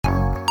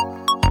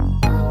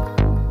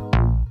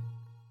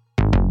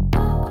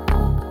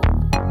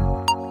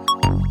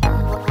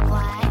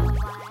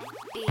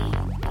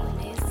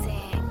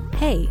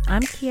Hey,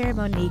 I'm Kiera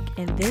Monique,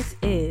 and this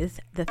is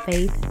the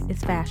Faith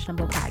is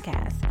Fashionable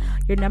podcast,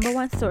 your number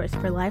one source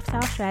for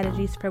lifestyle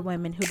strategies for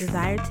women who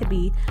desire to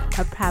be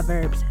a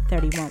Proverbs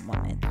 31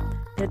 woman.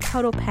 The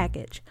total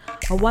package,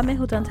 a woman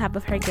who's on top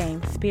of her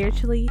game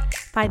spiritually,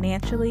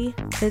 financially,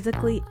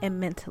 physically, and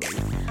mentally.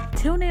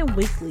 Tune in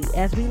weekly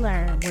as we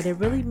learn what it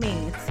really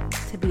means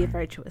to be a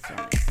virtuous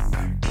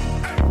woman.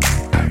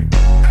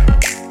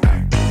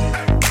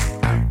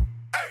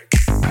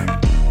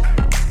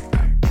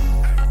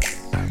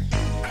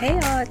 Hey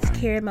y'all, it's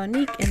Kiera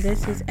Monique, and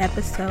this is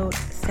episode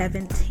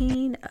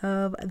 17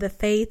 of the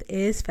Faith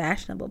is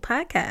Fashionable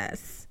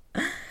podcast.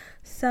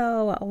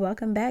 So,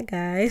 welcome back,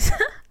 guys.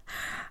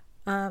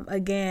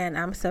 Again,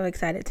 I'm so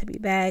excited to be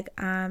back.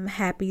 I'm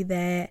happy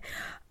that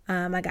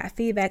I got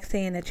feedback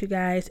saying that you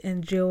guys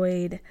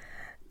enjoyed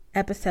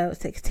episode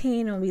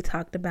 16 when we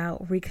talked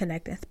about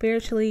reconnecting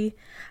spiritually.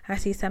 I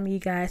see some of you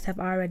guys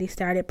have already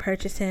started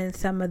purchasing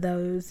some of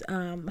those,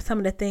 some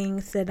of the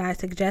things that I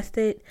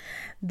suggested,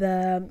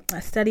 the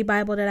study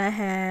Bible that I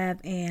have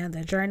and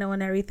the journal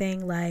and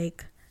everything.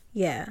 Like,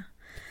 yeah,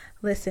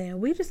 listen,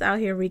 we just out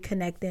here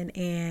reconnecting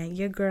and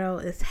your girl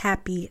is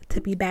happy to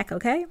be back.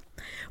 Okay.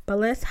 But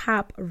let's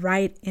hop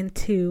right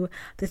into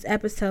this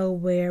episode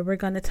where we're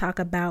going to talk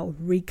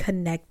about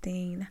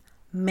reconnecting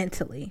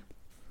mentally.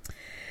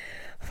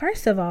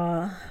 First of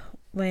all,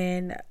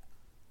 when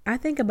I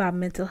think about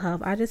mental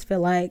health, I just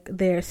feel like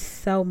there's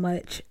so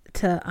much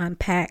to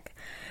unpack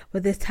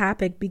with this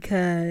topic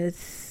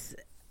because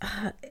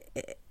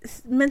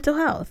it's mental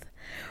health,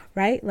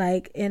 right?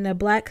 Like in the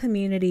Black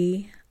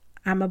community,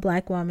 I'm a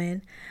Black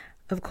woman,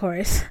 of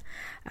course.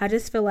 I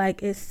just feel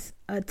like it's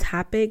a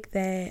topic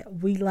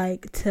that we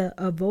like to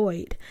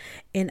avoid.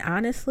 And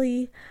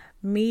honestly,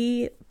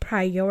 me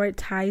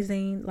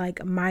prioritizing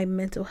like my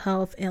mental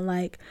health and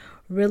like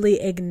really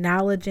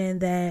acknowledging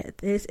that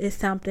this is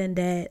something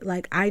that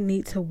like I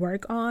need to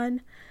work on,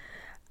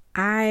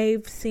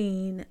 I've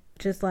seen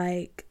just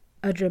like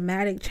a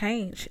dramatic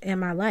change in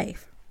my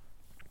life.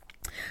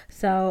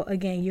 So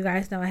again, you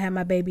guys know I had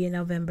my baby in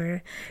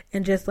November,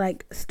 and just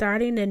like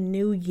starting a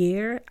new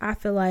year, I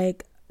feel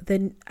like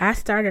I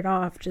started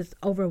off just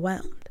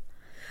overwhelmed.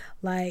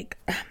 Like,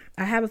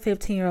 I have a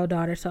 15-year-old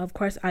daughter, so of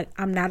course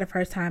I'm not a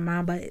first-time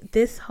mom, but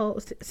this whole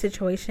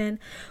situation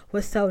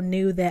was so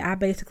new that I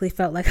basically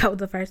felt like I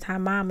was a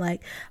first-time mom.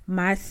 Like,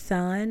 my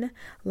son,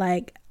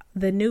 like,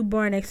 the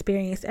newborn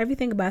experience,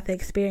 everything about the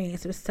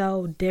experience was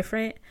so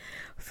different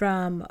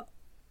from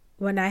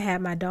when I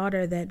had my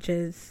daughter that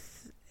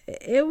just,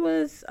 it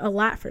was a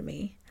lot for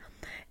me.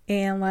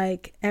 And,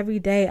 like, every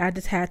day I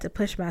just had to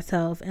push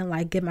myself and,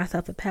 like, give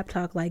myself a pep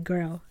talk, like,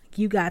 girl,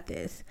 you got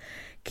this.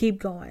 Keep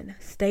going.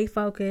 Stay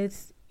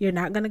focused. You're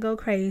not going to go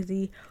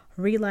crazy.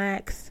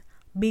 Relax.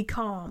 Be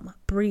calm.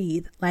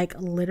 Breathe. Like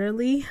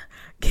literally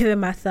giving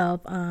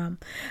myself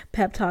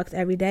pep talks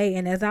every day.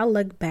 And as I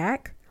look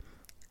back,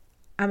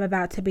 I'm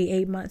about to be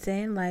 8 months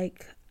in.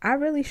 Like I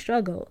really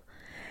struggled.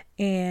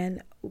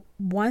 And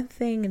one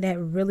thing that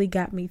really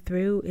got me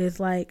through is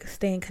like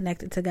staying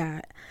connected to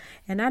God.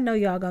 And I know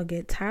y'all gonna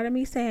get tired of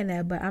me saying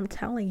that, but I'm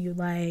telling you,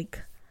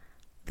 like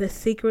the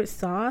secret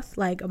sauce,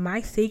 like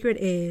my secret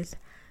is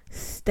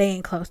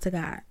staying close to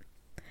God.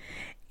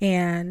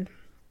 And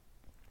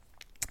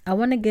I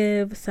want to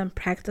give some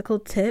practical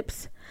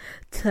tips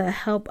to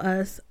help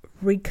us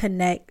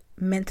reconnect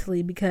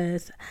mentally,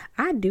 because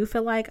I do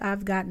feel like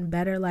I've gotten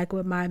better like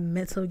with my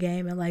mental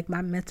game and like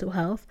my mental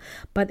health,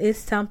 but it's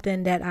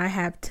something that I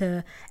have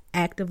to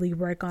actively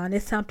work on.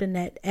 It's something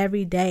that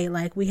every day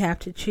like we have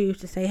to choose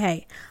to say,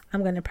 hey,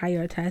 I'm going to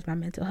prioritize my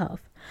mental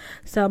health.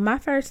 So my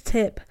first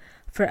tip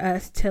for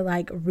us to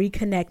like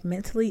reconnect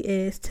mentally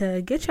is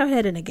to get your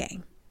head in the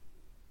game.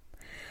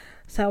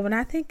 So when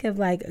I think of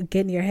like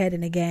getting your head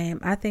in the game,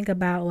 I think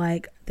about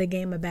like the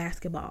game of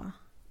basketball.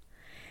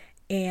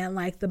 And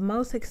like the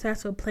most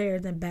successful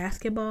players in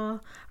basketball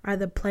are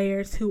the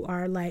players who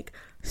are like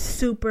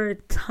super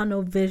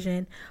tunnel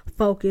vision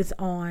focused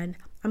on,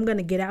 I'm going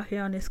to get out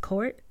here on this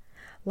court.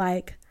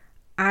 Like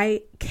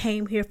I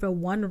came here for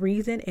one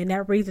reason, and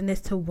that reason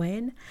is to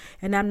win.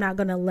 And I'm not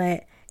going to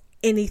let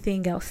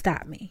anything else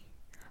stop me.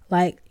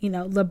 Like, you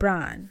know,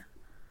 LeBron,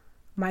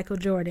 Michael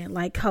Jordan,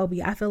 like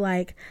Kobe, I feel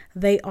like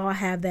they all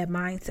have that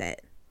mindset.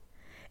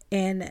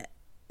 And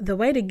the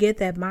way to get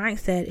that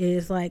mindset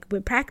is like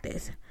with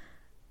practice.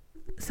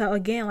 So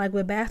again, like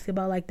with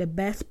basketball, like the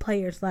best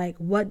players, like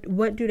what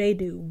do they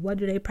do? What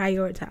do they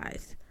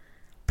prioritize?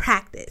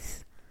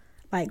 Practice.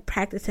 Like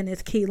practicing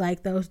is key,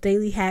 like those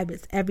daily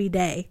habits every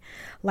day,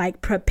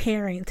 like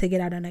preparing to get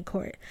out on the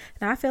court.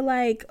 And I feel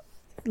like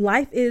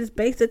life is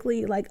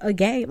basically like a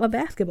game of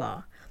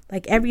basketball.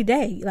 Like every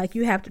day, like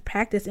you have to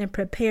practice and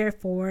prepare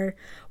for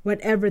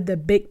whatever the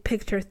big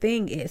picture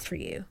thing is for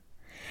you.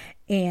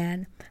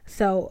 And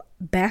so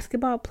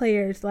basketball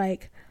players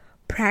like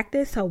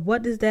practice. So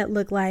what does that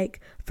look like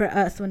for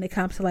us when it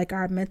comes to like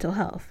our mental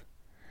health?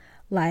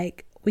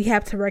 Like we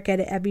have to work at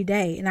it every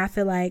day. And I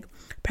feel like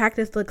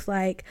practice looks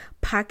like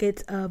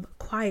pockets of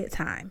quiet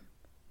time,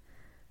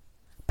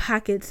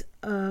 pockets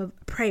of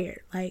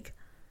prayer, like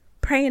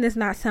praying is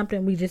not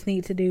something we just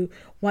need to do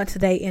once a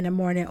day in the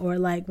morning or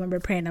like when we're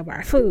praying over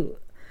our food.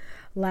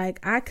 Like,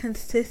 I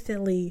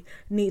consistently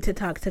need to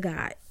talk to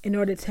God in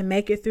order to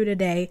make it through the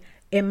day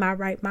in my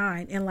right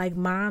mind. And like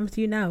moms,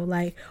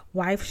 like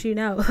wives,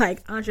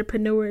 like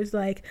entrepreneurs,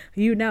 like,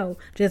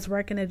 just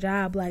working a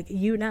job, like,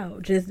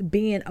 just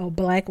being a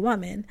Black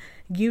woman,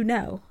 you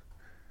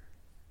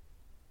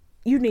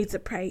need to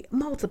pray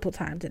multiple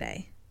times a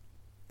day.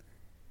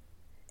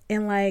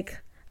 And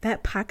like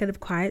that pocket of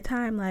quiet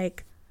time,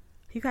 like,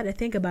 you got to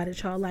think about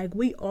it, y'all. Like,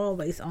 we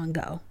always on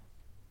go.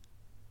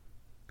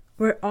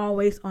 We're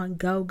always on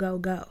go, go,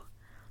 go.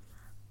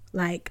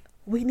 Like,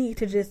 we need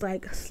to just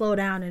like slow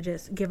down and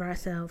just give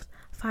ourselves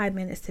 5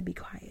 minutes to be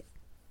quiet.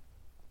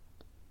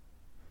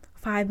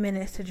 5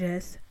 minutes to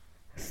just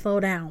slow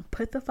down,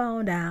 put the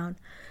phone down,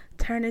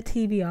 turn the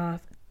TV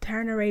off,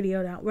 turn the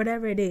radio down,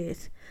 whatever it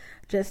is.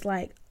 Just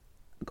like,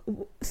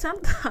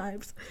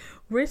 sometimes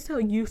we're so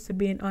used to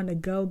being on the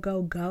go,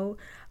 go, go.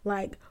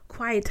 Like,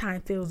 quiet time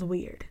feels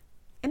weird.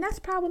 And that's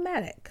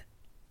problematic,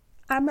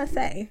 I must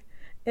say.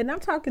 And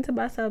I'm talking to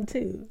myself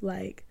too.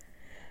 Like,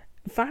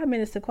 5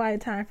 minutes of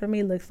quiet time for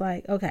me looks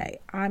like, okay,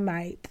 I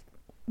might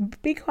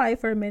be quiet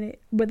for a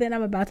minute, but then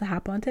I'm about to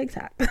hop on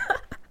TikTok.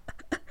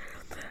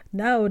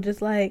 No,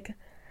 just like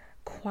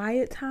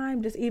quiet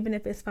time, just even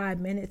if it's 5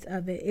 minutes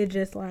of it, it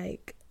just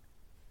like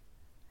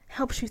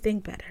helps you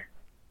think better.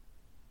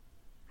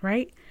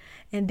 Right?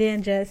 And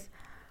then just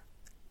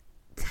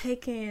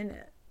taking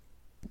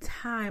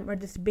time or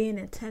just being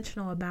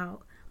intentional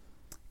about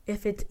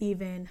if it's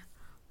even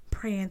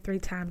praying 3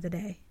 times a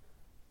day.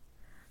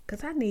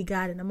 Because I need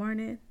God in the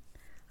morning,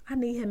 I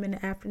need him in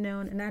the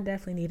afternoon, and I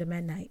definitely need him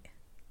at night.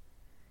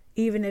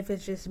 Even if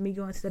it's just me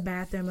going to the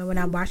bathroom and when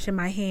I'm washing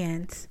my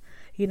hands,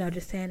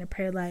 just saying a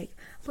prayer like,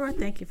 Lord,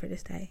 thank you for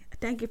this day.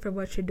 Thank you for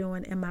what you're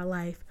doing in my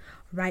life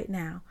right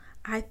now.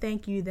 I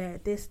thank you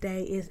that this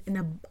day is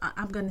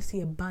I'm going to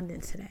see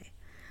abundance today.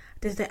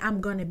 This day I'm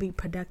going to be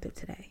productive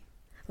today.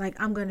 Like,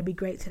 I'm going to be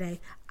great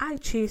today. I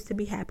choose to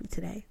be happy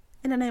today.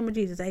 In the name of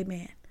Jesus,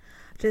 amen.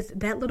 Just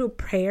that little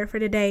prayer for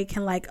the day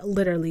can like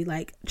literally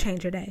like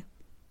change your day.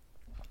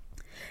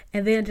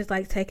 And then just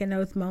like taking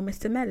those moments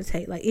to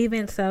meditate. Like,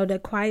 even so, the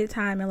quiet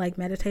time and like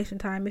meditation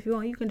time, if you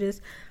want, you can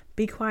just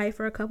be quiet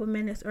for a couple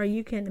minutes, or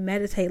you can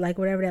meditate, like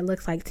whatever that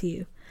looks like to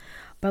you.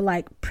 But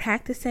like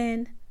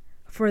practicing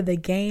for the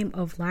game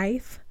of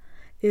life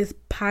is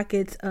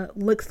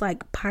looks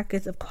like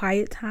pockets of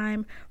quiet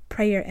time,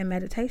 prayer, and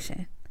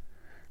meditation.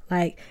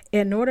 Like,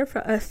 in order for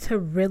us to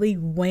really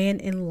win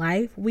in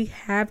life, we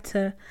have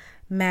to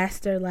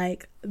master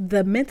like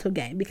the mental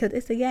game, because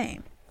it's a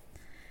game.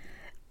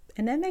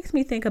 And that makes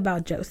me think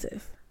about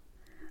Joseph.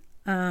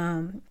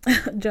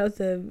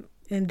 Joseph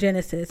in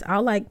Genesis.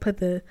 I'll like put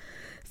the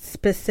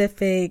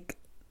specific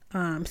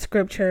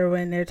scripture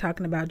when they're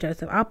talking about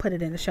Joseph. I'll put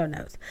it in the show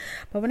notes.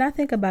 But when I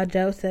think about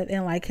Joseph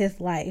and like his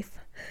life,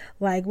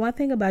 like one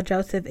thing about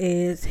Joseph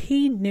is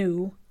he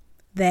knew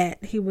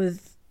that he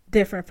was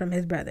different from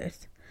his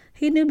brothers.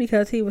 He knew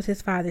because he was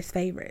his father's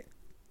favorite.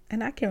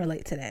 And I can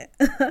relate to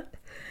that.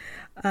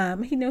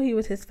 He knew he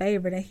was his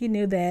favorite, and he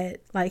knew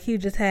that like he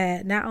just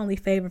had not only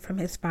favor from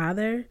his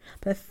father,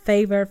 but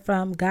favor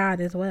from God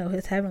as well,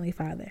 his heavenly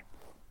Father.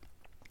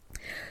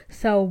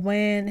 So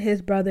when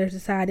his brothers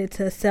decided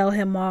to sell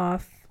him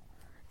off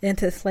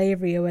into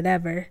slavery or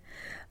whatever,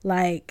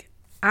 like,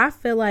 I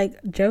feel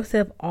like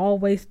Joseph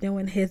always knew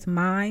in his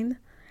mind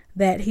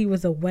that he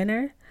was a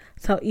winner.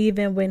 So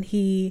even when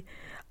he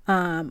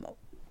got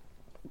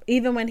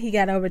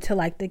over to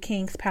like the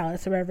king's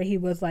palace or wherever he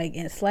was like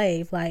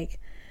enslaved, like,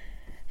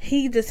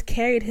 he just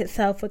carried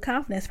himself with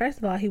confidence. First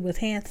of all, he was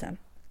handsome,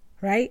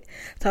 right?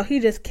 So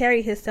he just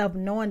carried himself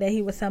knowing that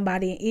he was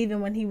somebody. And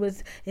even when he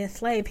was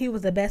enslaved, he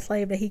was the best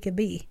slave that he could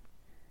be.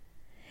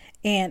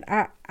 And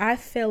I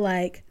feel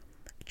like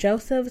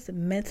Joseph's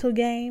mental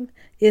game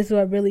is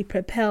what really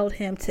propelled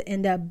him to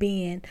end up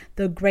being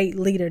the great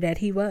leader that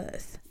he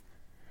was.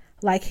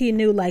 Like, he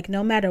knew, like,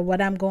 no matter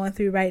what I'm going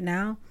through right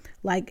now,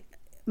 like,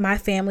 my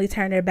family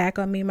turned their back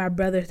on me. My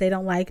brothers, they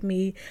don't like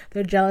me.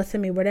 They're jealous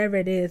of me, whatever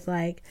it is.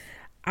 Like,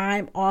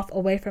 I'm off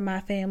away from my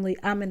family.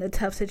 I'm in a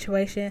tough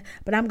situation,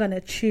 but I'm going to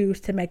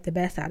choose to make the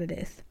best out of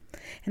this.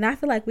 And I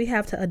feel like we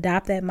have to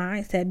adopt that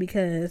mindset,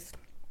 because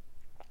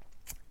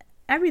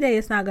every day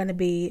it's not going to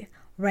be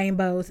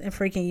rainbows and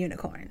freaking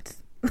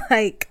unicorns.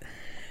 Like,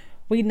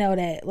 we know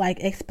that, like,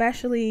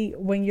 especially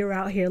when you're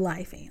out here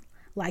lifing.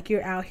 Like,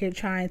 you're out here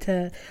trying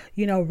to,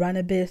 run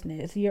a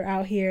business. You're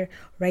out here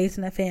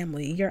raising a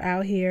family. You're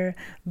out here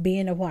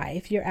being a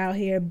wife. You're out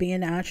here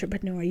being an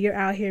entrepreneur. You're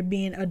out here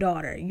being a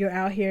daughter. You're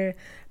out here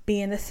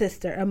being a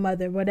sister, a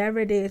mother, whatever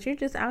it is. You're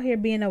just out here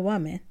being a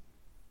woman.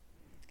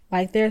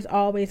 Like, there's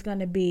always going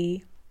to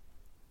be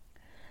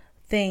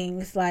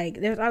things,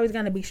 like, there's always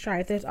going to be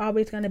strife. There's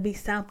always going to be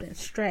something,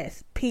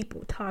 stress,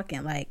 people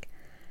talking, like,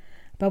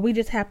 but we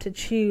just have to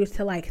choose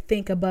to, like,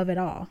 think above it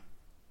all.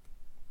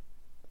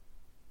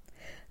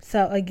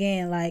 So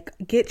again, like,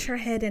 get your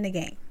head in the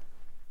game.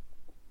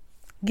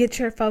 Get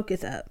your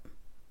focus up.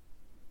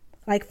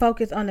 Like,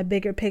 focus on the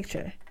bigger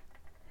picture.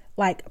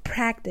 like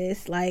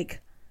practice,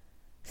 like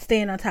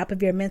staying on top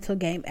of your mental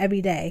game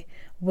every day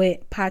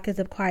with pockets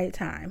of quiet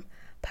time,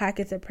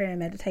 pockets of prayer and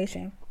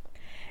meditation.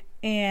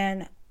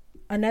 And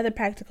another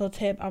practical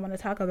tip I want to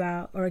talk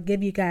about or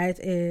give you guys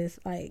is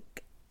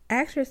like,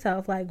 ask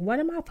yourself, like,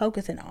 what am I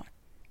focusing on?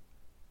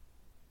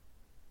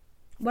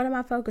 What am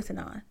I focusing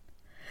on?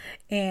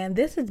 And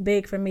this is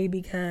big for me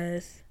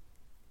because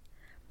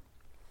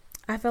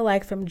I feel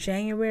like from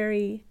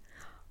January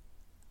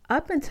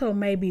up until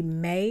maybe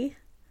May,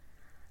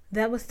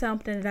 that was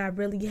something that I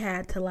really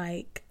had to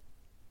like,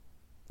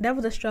 that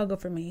was a struggle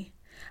for me.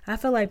 I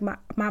feel like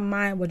my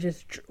mind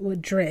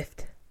would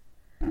drift.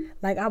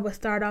 Like I would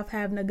start off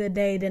having a good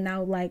day, then I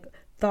would like,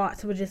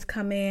 thoughts would just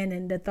come in,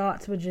 and the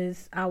thoughts would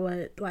just, I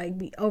would like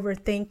be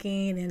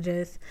overthinking, and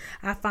just,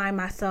 I find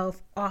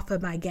myself off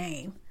of my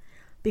game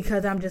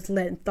because I'm just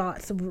letting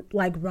thoughts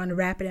like run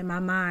rapid in my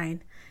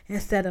mind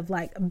instead of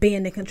like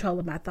being in control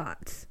of my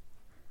thoughts.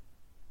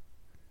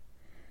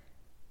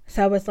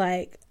 So it's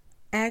like,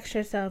 ask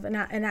yourself, and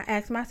I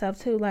ask myself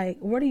too, like,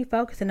 what are you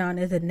focusing on?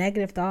 Is it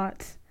negative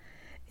thoughts?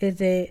 Is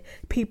it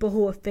people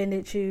who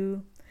offended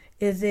you?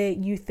 Is it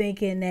you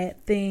thinking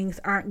that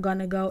things aren't going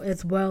to go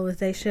as well as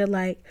they should?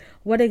 Like,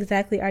 what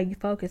exactly are you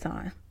focused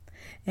on?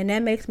 And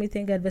that makes me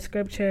think of the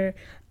scripture,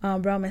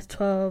 Romans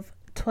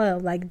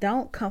 12:12. Like,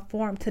 don't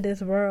conform to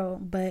this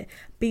world, but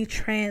be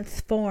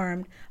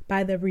transformed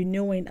by the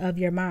renewing of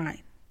your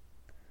mind.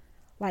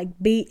 Like,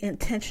 be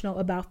intentional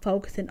about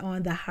focusing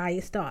on the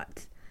highest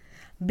thoughts.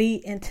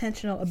 Be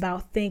intentional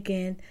about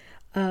thinking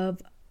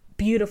of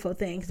beautiful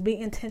things. Be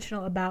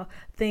intentional about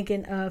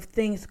thinking of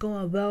things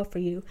going well for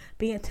you.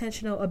 Be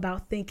intentional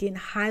about thinking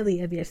highly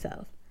of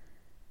yourself.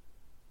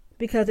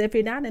 Because if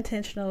you're not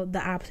intentional, the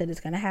opposite is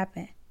going to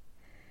happen.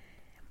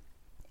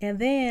 And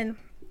then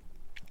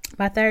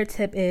my third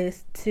tip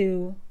is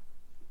to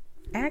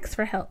ask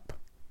for help.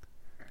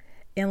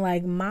 And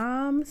like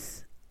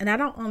moms, and I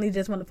don't only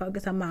just want to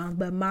focus on moms,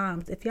 but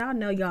moms, if y'all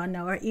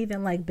know, or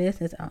even like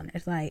business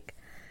owners, like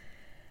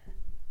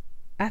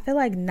I feel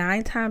like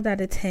 9 times out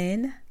of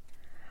 10,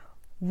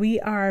 we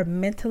are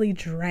mentally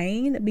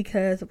drained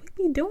because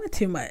we be doing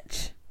too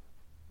much.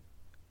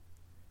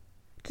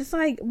 Just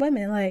like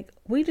women, like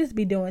we just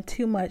be doing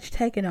too much,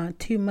 taking on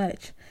too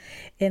much.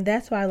 And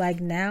that's why like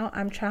now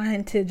I'm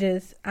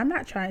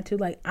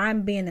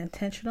being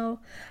intentional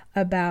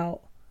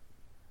about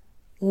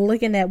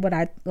looking at what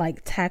I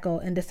like tackle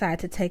and decide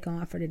to take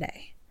on for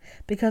today.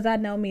 Because I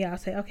know me, I'll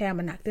say, okay, I'm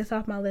gonna knock this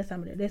off my list.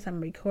 I'm gonna do this. I'm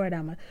gonna record.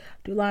 I'm gonna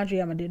do laundry.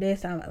 I'm gonna do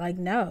this. I'm like,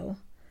 no.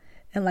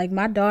 And like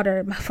my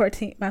daughter, my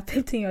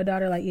 15-year-old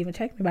daughter, like even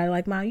checked me about it.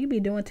 Like, Mom, you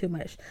be doing too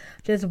much.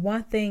 Just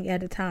one thing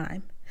at a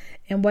time.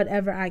 And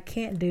whatever I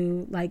can't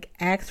do, like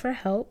ask for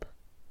help,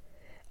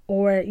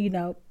 or,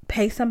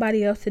 pay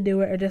somebody else to do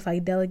it, or just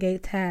like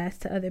delegate tasks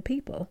to other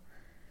people.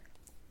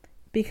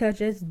 Because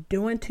just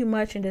doing too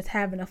much and just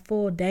having a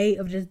full day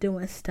of just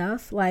doing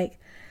stuff, like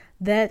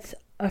that's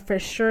a for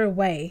sure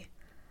way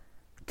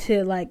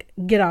to like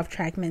get off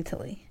track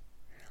mentally.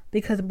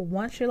 Because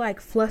once you're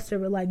like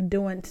flustered with like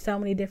doing so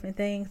many different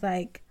things,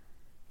 like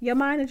your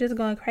mind is just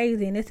going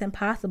crazy, and it's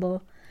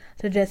impossible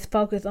to just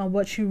focus on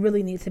what you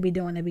really need to be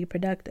doing to be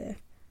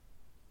productive.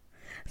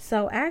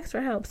 So ask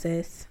for help,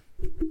 sis.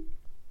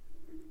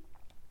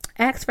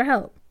 Ask for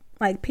help.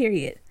 Like,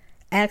 period.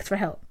 Ask for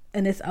help.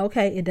 And it's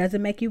okay. It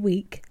doesn't make you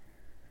weak.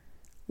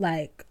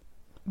 Like,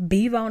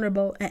 be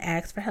vulnerable and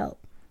ask for help.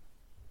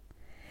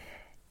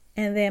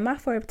 And then my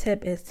fourth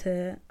tip is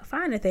to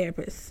find a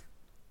therapist.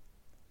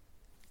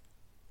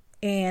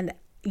 And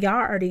y'all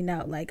already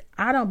know, like,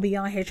 I don't be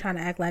on here trying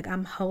to act like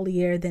I'm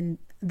holier than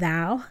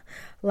thou.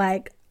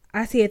 Like,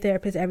 I see a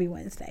therapist every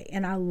Wednesday,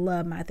 and I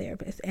love my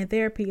therapist. And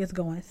therapy is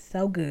going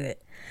so good.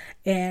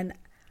 And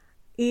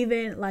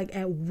even like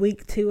at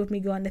week 2 of me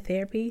going to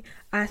therapy,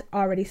 I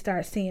already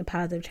start seeing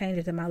positive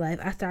changes in my life.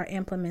 I start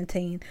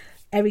implementing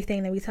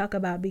everything that we talk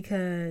about,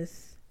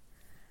 because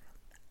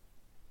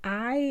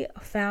I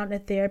found a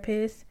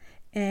therapist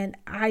and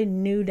I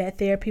knew that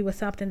therapy was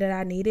something that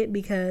I needed,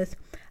 because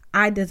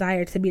I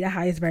desired to be the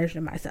highest version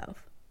of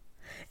myself.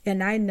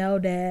 And I know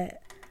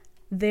that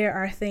there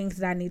are things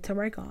that I need to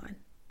work on.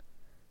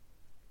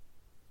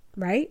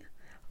 Right?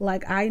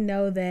 Like, I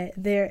know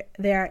that there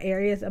are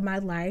areas of my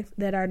life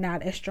that are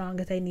not as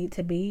strong as they need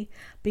to be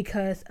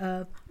because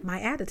of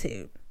my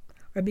attitude,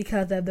 or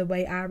because of the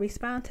way I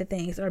respond to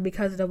things, or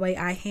because of the way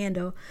I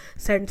handle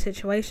certain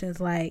situations.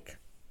 Like,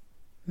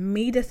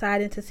 me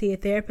deciding to see a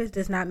therapist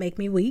does not make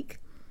me weak.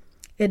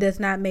 It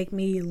does not make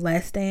me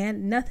less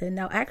than, nothing.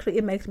 No, actually,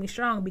 it makes me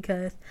strong,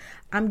 because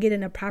I'm getting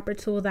the proper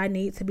tools I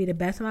need to be the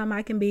best mom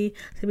I can be,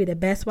 to be the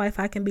best wife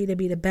I can be, to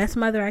be the best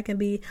mother I can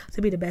be,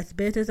 to be the best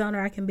business owner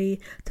I can be,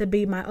 to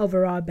be my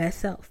overall best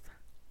self.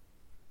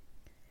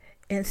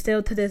 And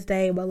still to this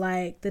day, with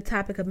like the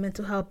topic of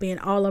mental health being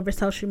all over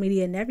social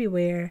media and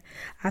everywhere,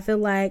 I feel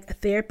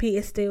like therapy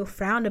is still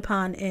frowned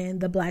upon in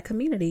the Black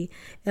community.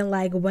 And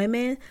like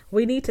women,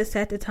 we need to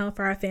set the tone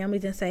for our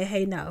families and say,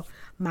 hey, no,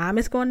 mom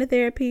is going to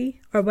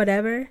therapy or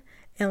whatever.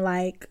 And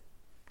like,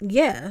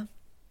 yeah,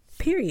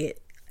 period.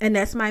 And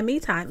that's my me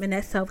time, and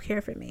that's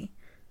self-care for me.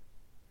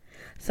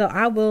 So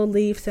I will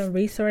leave some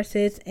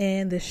resources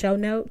in the show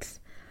notes.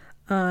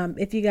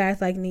 If you guys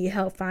like need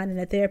help finding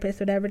a therapist,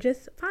 whatever,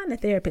 just find a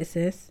therapist,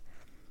 sis.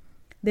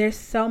 There's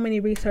so many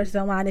resources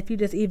online if you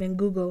just even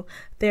Google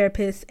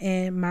therapists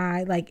in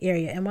my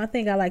area. And one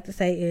thing I like to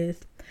say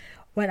is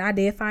when I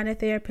did find a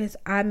therapist,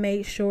 I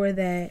made sure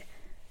that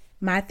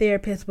my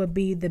therapist would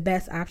be the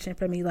best option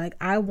for me. Like,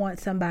 I want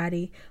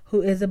somebody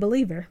who is a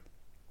believer.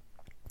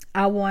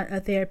 I want a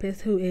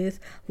therapist who is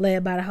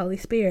led by the Holy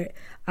Spirit.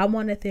 I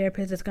want a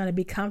therapist that's going to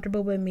be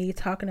comfortable with me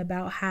talking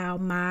about how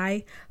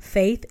my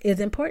faith is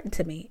important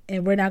to me.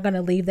 And we're not going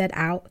to leave that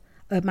out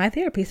of my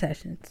therapy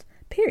sessions,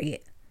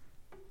 period.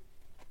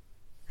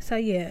 So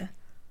yeah,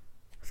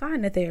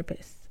 find a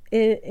therapist.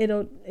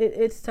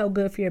 It's so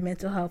good for your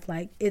mental health.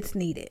 Like, it's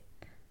needed.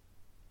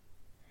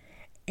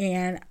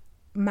 And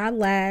my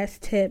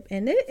last tip,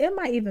 and it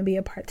might even be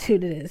a part 2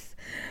 to this,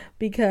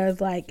 because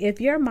if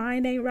your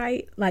mind ain't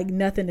right,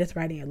 nothing is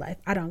right in your life.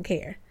 I don't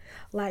care.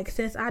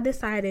 Since I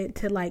decided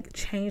to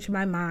change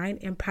my mind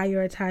and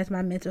prioritize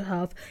my mental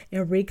health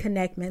and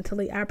reconnect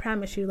mentally, I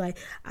promise you,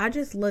 I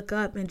just look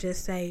up and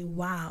just say,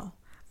 wow,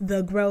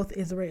 the growth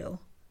is real.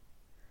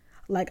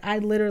 I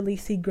literally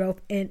see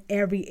growth in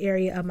every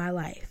area of my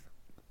life.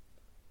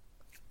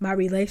 My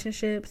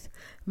relationships,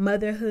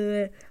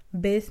 motherhood,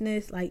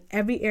 business,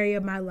 every area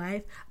of my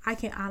life, I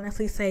can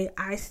honestly say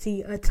I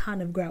see a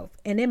ton of growth.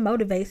 And it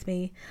motivates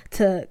me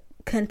to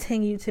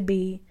continue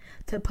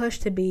to push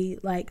to be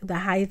the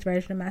highest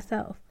version of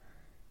myself.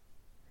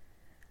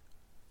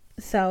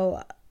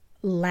 So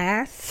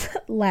last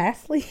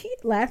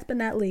but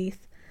not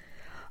least,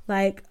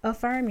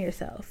 affirm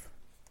yourself.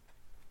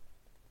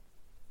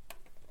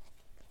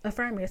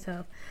 Affirm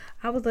yourself.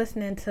 I was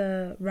listening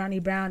to Ronnie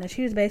Brown, and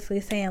she was basically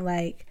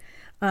saying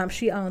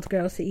she owns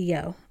Girl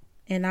CEO,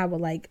 and I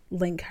will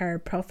link her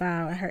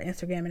profile and her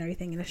Instagram and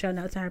everything in the show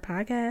notes on her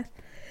podcast.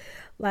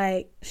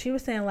 She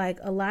was saying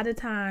a lot of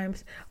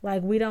times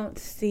we don't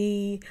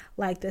see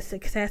the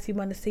success we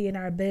want to see in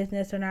our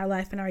business, in our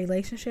life, in our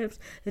relationships,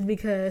 is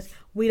because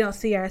we don't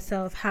see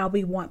ourselves how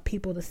we want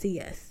people to see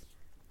us.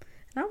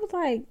 And I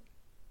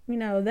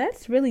was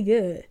that's really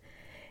good.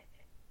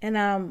 And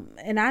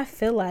I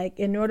feel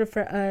in order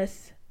for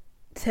us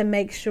to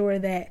make sure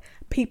that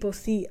people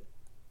see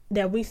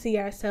that we see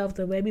ourselves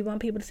the way we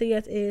want people to see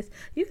us, is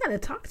you got to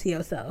talk to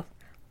yourself.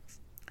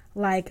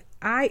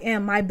 I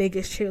am my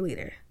biggest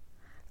cheerleader.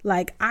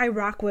 I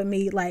rock with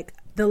me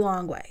the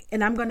long way,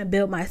 and I'm going to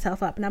build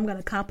myself up, and I'm going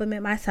to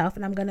compliment myself,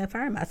 and I'm going to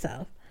affirm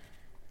myself.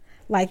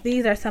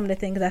 These are some of the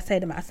things I say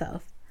to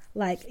myself.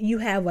 You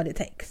have what it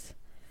takes.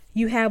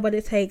 You have what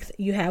it takes.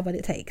 You have what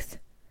it takes.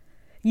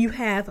 You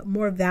have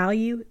more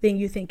value than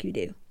you think you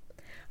do.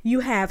 You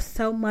have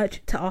so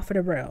much to offer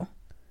the world.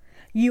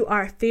 You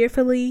are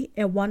fearfully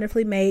and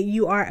wonderfully made.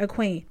 You are a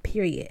queen,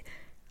 period.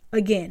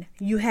 Again,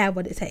 you have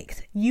what it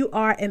takes. You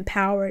are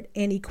empowered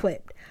and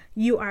equipped.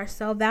 You are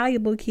so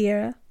valuable,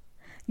 Kiera.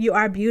 You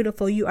are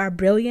beautiful. You are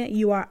brilliant.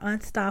 You are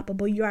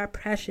unstoppable. You are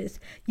precious.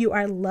 You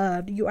are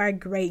loved. You are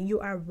great. You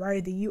are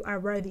worthy. You are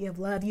worthy of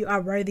love. You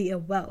are worthy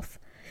of wealth.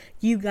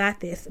 You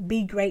got this.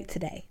 Be great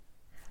today.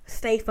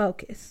 Stay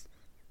focused.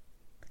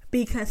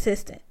 Be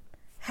consistent.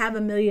 Have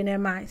a millionaire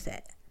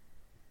mindset.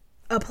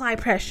 Apply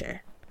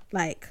pressure.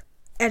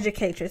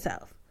 Educate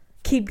yourself.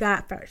 Keep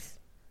God first.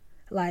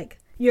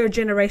 You're a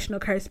generational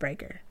curse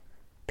breaker.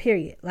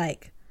 Period.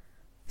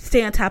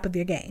 Stay on top of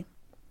your game.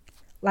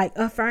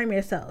 Affirm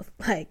yourself.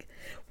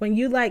 When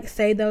you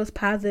say those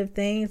positive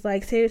things,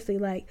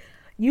 seriously,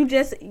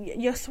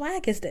 your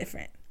swag is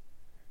different.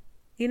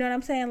 You know what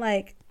I'm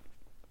saying?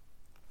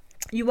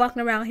 You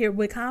walking around here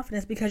with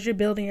confidence because you're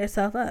building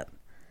yourself up.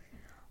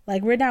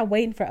 We're not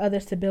waiting for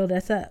others to build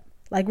us up.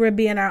 We're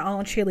being our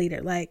own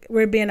cheerleader.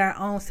 We're being our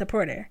own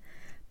supporter.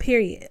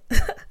 Period.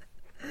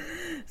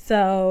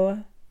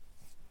 So,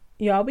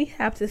 y'all, we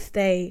have to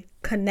stay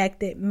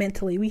connected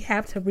mentally. We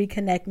have to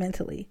reconnect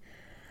mentally.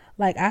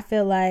 I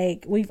feel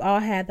we've all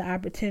had the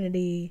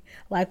opportunity,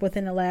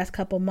 within the last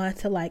couple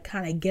months to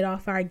kind of get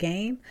off our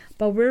game.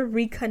 But we're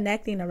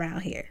reconnecting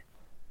around here.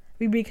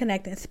 We're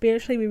reconnecting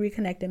spiritually. We're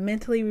reconnecting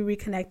mentally. We're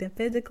reconnecting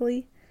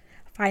physically,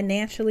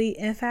 financially,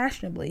 and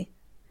fashionably.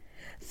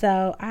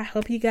 So I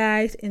hope you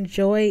guys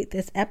enjoyed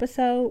this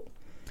episode.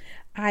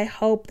 I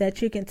hope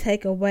that you can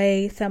take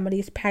away some of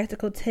these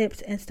practical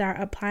tips and start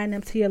applying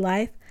them to your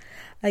life.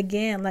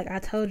 Again, I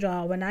told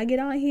y'all, when I get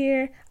on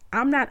here,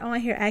 I'm not on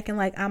here acting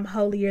like I'm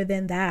holier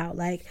than thou.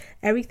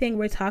 Everything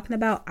we're talking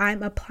about,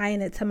 I'm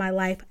applying it to my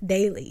life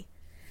daily.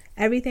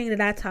 Everything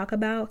that I talk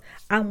about,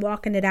 I'm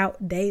walking it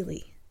out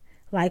daily.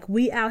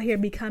 We out here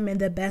becoming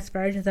the best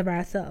versions of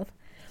ourselves.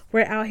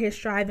 We're out here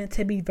striving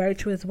to be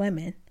virtuous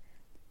women.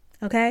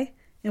 Okay?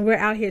 And we're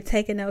out here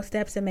taking those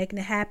steps and making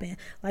it happen.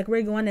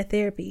 We're going to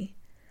therapy.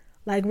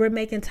 We're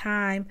making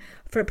time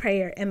for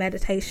prayer and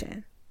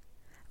meditation.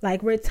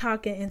 We're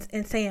talking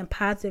and saying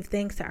positive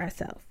things to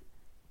ourselves.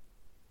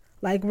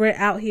 We're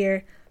out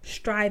here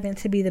striving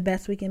to be the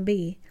best we can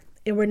be.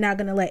 And we're not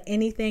going to let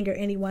anything or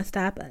anyone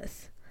stop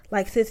us.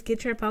 Sis,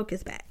 get your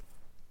focus back.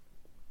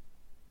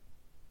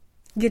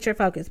 get your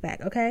focus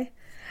back, okay?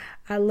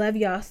 I love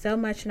y'all so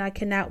much, and I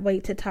cannot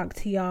wait to talk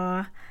to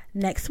y'all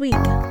next week.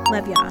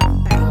 Love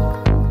y'all.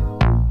 Bye.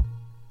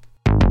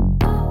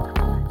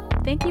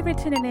 Thank you for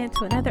tuning in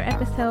to another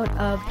episode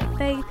of the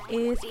Faith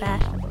is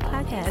Fashionable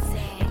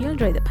podcast. If you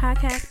enjoyed the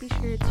podcast, be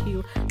sure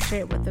to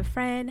share it with a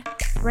friend,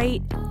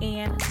 rate,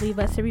 and leave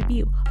us a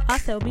review.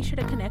 Also, be sure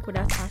to connect with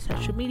us on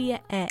social media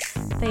at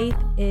Faith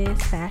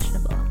is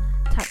Fashionable.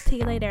 Talk to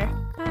you later.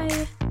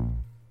 Bye.